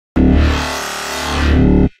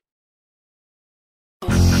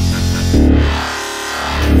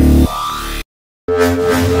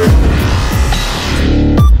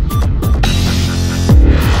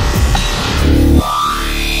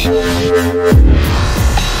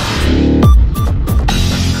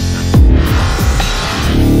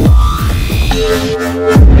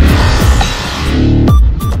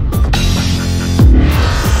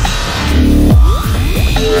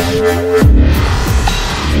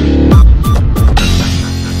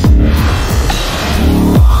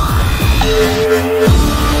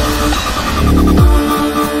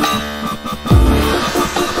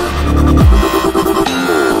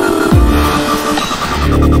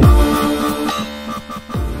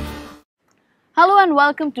and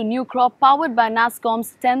welcome to NewCrop powered by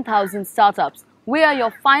NASSCOM's 10,000 Startups. We are your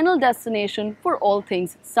final destination for all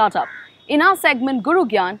things startup. In our segment Guru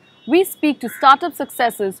Gyan, we speak to startup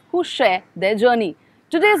successes who share their journey.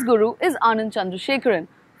 Today's guru is Anand Chandrasekaran,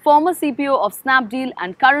 former CPO of Snapdeal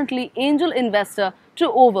and currently angel investor to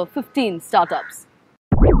over 15 startups.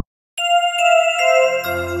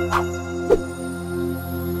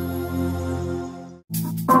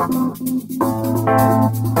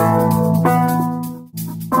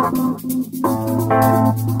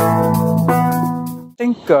 I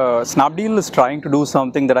think Snapdeal is trying to do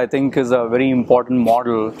something that I think is a very important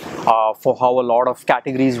model for how a lot of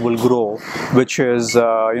categories will grow, which is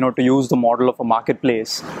to use the model of a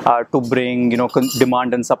marketplace to bring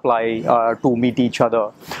demand and supply to meet each other.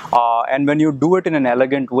 And when you do it in an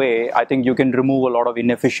elegant way, I think you can remove a lot of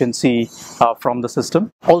inefficiency from the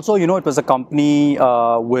system. Also, it was a company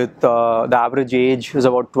with the average age is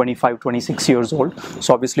about 25, 26 years old.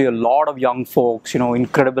 So obviously a lot of young folks,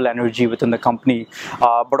 incredible energy within the company.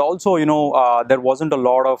 But also, there wasn't a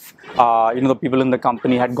lot of, the people in the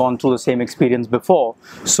company had gone through the same experience before.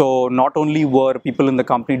 So not only were people in the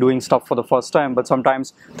company doing stuff for the first time, but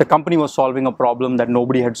sometimes the company was solving a problem that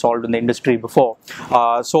nobody had solved in the industry before.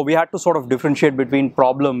 So we had to sort of differentiate between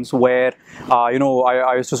problems where, I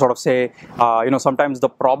used to sort of say, sometimes the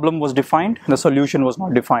problem was defined, the solution was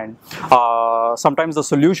not defined. Sometimes the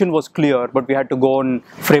solution was clear, but we had to go and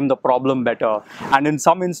frame the problem better. And in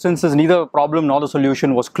some instances, neither the problem nor the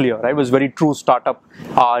solution was clear, right? It was very true startup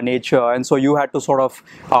nature. And so you had to sort of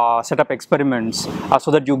set up experiments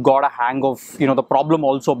so that you got a hang of, the problem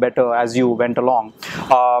also better as you went along.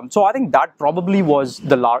 So I think that probably was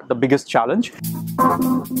the biggest challenge.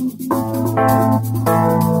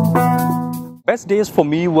 Best days for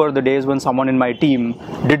me were the days when someone in my team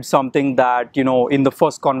did something that, in the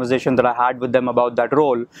first conversation that I had with them about that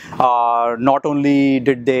role, not only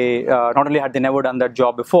had they never done that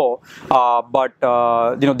job before, but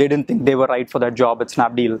they didn't think they were right for that job at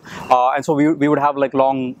Snapdeal. And so we would have like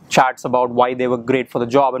long chats about why they were great for the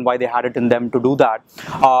job and why they had it in them to do that.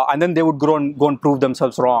 And then they would go and prove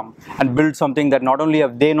themselves wrong and build something that not only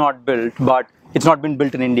have they not built, but it's not been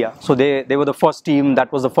built in India. So they were the first team, that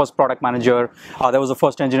was the first product manager, that was the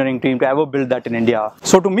first engineering team to ever build that in India.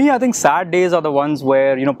 So to me, I think sad days are the ones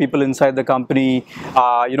where, people inside the company,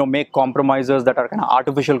 make compromises that are kind of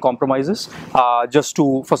artificial compromises, just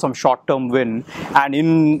for some short-term win. And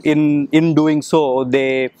in doing so,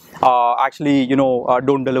 they actually,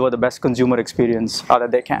 don't deliver the best consumer experience that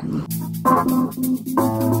they can.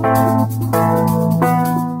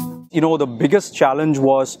 The biggest challenge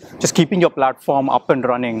was just keeping your platform up and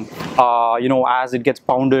running, as it gets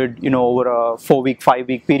pounded, over a 4-week,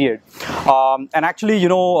 5-week period. And actually,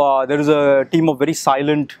 there is a team of very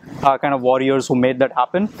silent kind of warriors who made that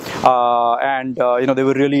happen. And they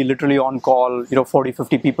were really literally on call, 40,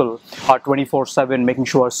 50 people, 24/7, making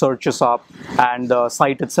sure search is up and the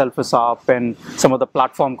site itself is up and some of the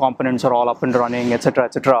platform components are all up and running, etc.,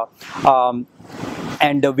 etc.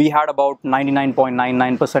 And we had about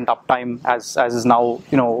 99.99% uptime, as is now,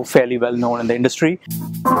 fairly well known in the industry.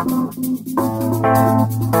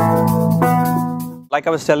 Like I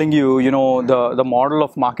was telling you, the model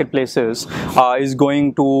of marketplaces is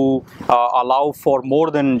going to allow for more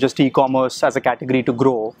than just e-commerce as a category to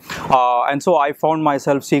grow. And so I found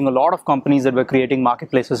myself seeing a lot of companies that were creating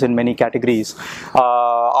marketplaces in many categories.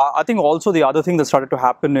 I think also the other thing that started to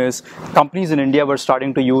happen is companies in India were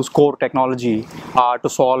starting to use core technology to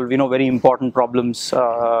solve, very important problems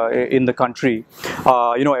in the country.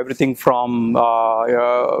 Everything from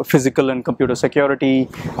physical and computer security,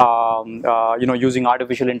 using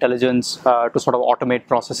artificial intelligence to sort of automate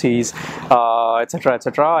processes, etc.,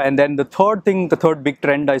 etc. And then the third big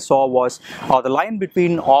trend I saw was the line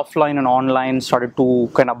between offline and online started to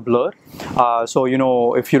kind of blur. So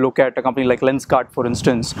if you look at a company like Lenskart, for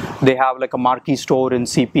instance, they have like a marquee store in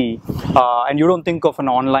CP, and you don't think of an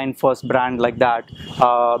online first brand like that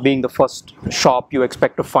being the first shop you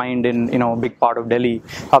expect to find in a big part of Delhi,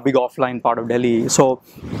 a big offline part of Delhi. So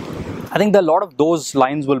I think that a lot of those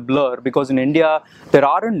lines will blur because in India, there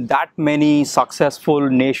aren't that many successful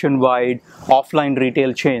nationwide offline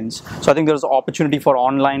retail chains. So I think there's opportunity for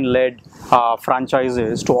online-led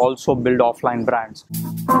franchises to also build offline brands.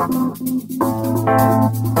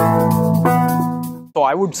 So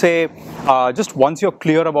I would say just once you're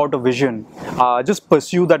clear about a vision, just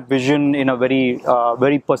pursue that vision in a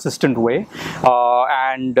very persistent way.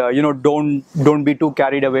 and don't be too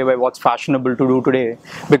carried away by what's fashionable to do today,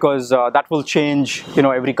 because that will change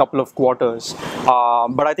every couple of quarters.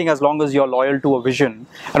 But I think as long as you're loyal to a vision,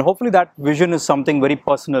 and hopefully that vision is something very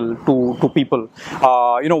personal to people.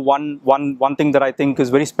 One thing that I think is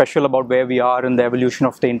very special about where we are in the evolution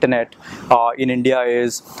of the internet in India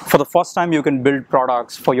is, for the first time, you can build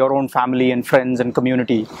products for your own family and friends and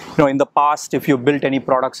community. In the past, if you built any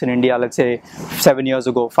products in India, let's say 7 years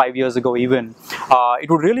ago, 5 years ago even, it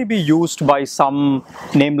would really be used by some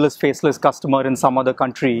nameless, faceless customer in some other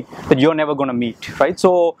country that you're never going to meet, right?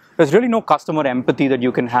 So there's really no customer empathy that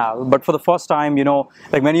you can have. But for the first time,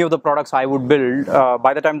 like many of the products I would build,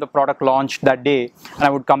 by the time the product launched that day and I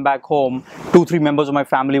would come back home, 2-3 members of my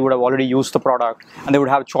family would have already used the product, and they would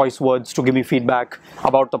have choice words to give me feedback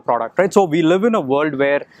about the product, right? So we live in a world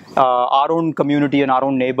where our own community and our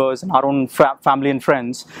own neighbors and our own family and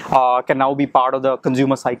friends can now be part of the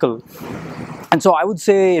consumer cycle. And so I would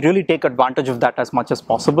say really take advantage of that as much as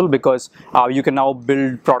possible, because you can now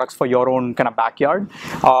build products for your own kind of backyard.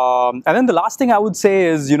 And then the last thing I would say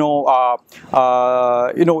is, it's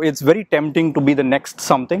very tempting to be the next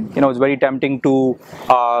something. It's very tempting to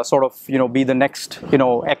be the next,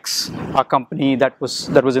 X company that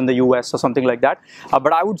was in the US or something like that.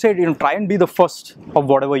 But I would say, try and be the first of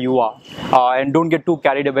whatever you are, and don't get too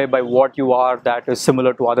carried away by what you are that is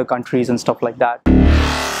similar to other countries and stuff like that.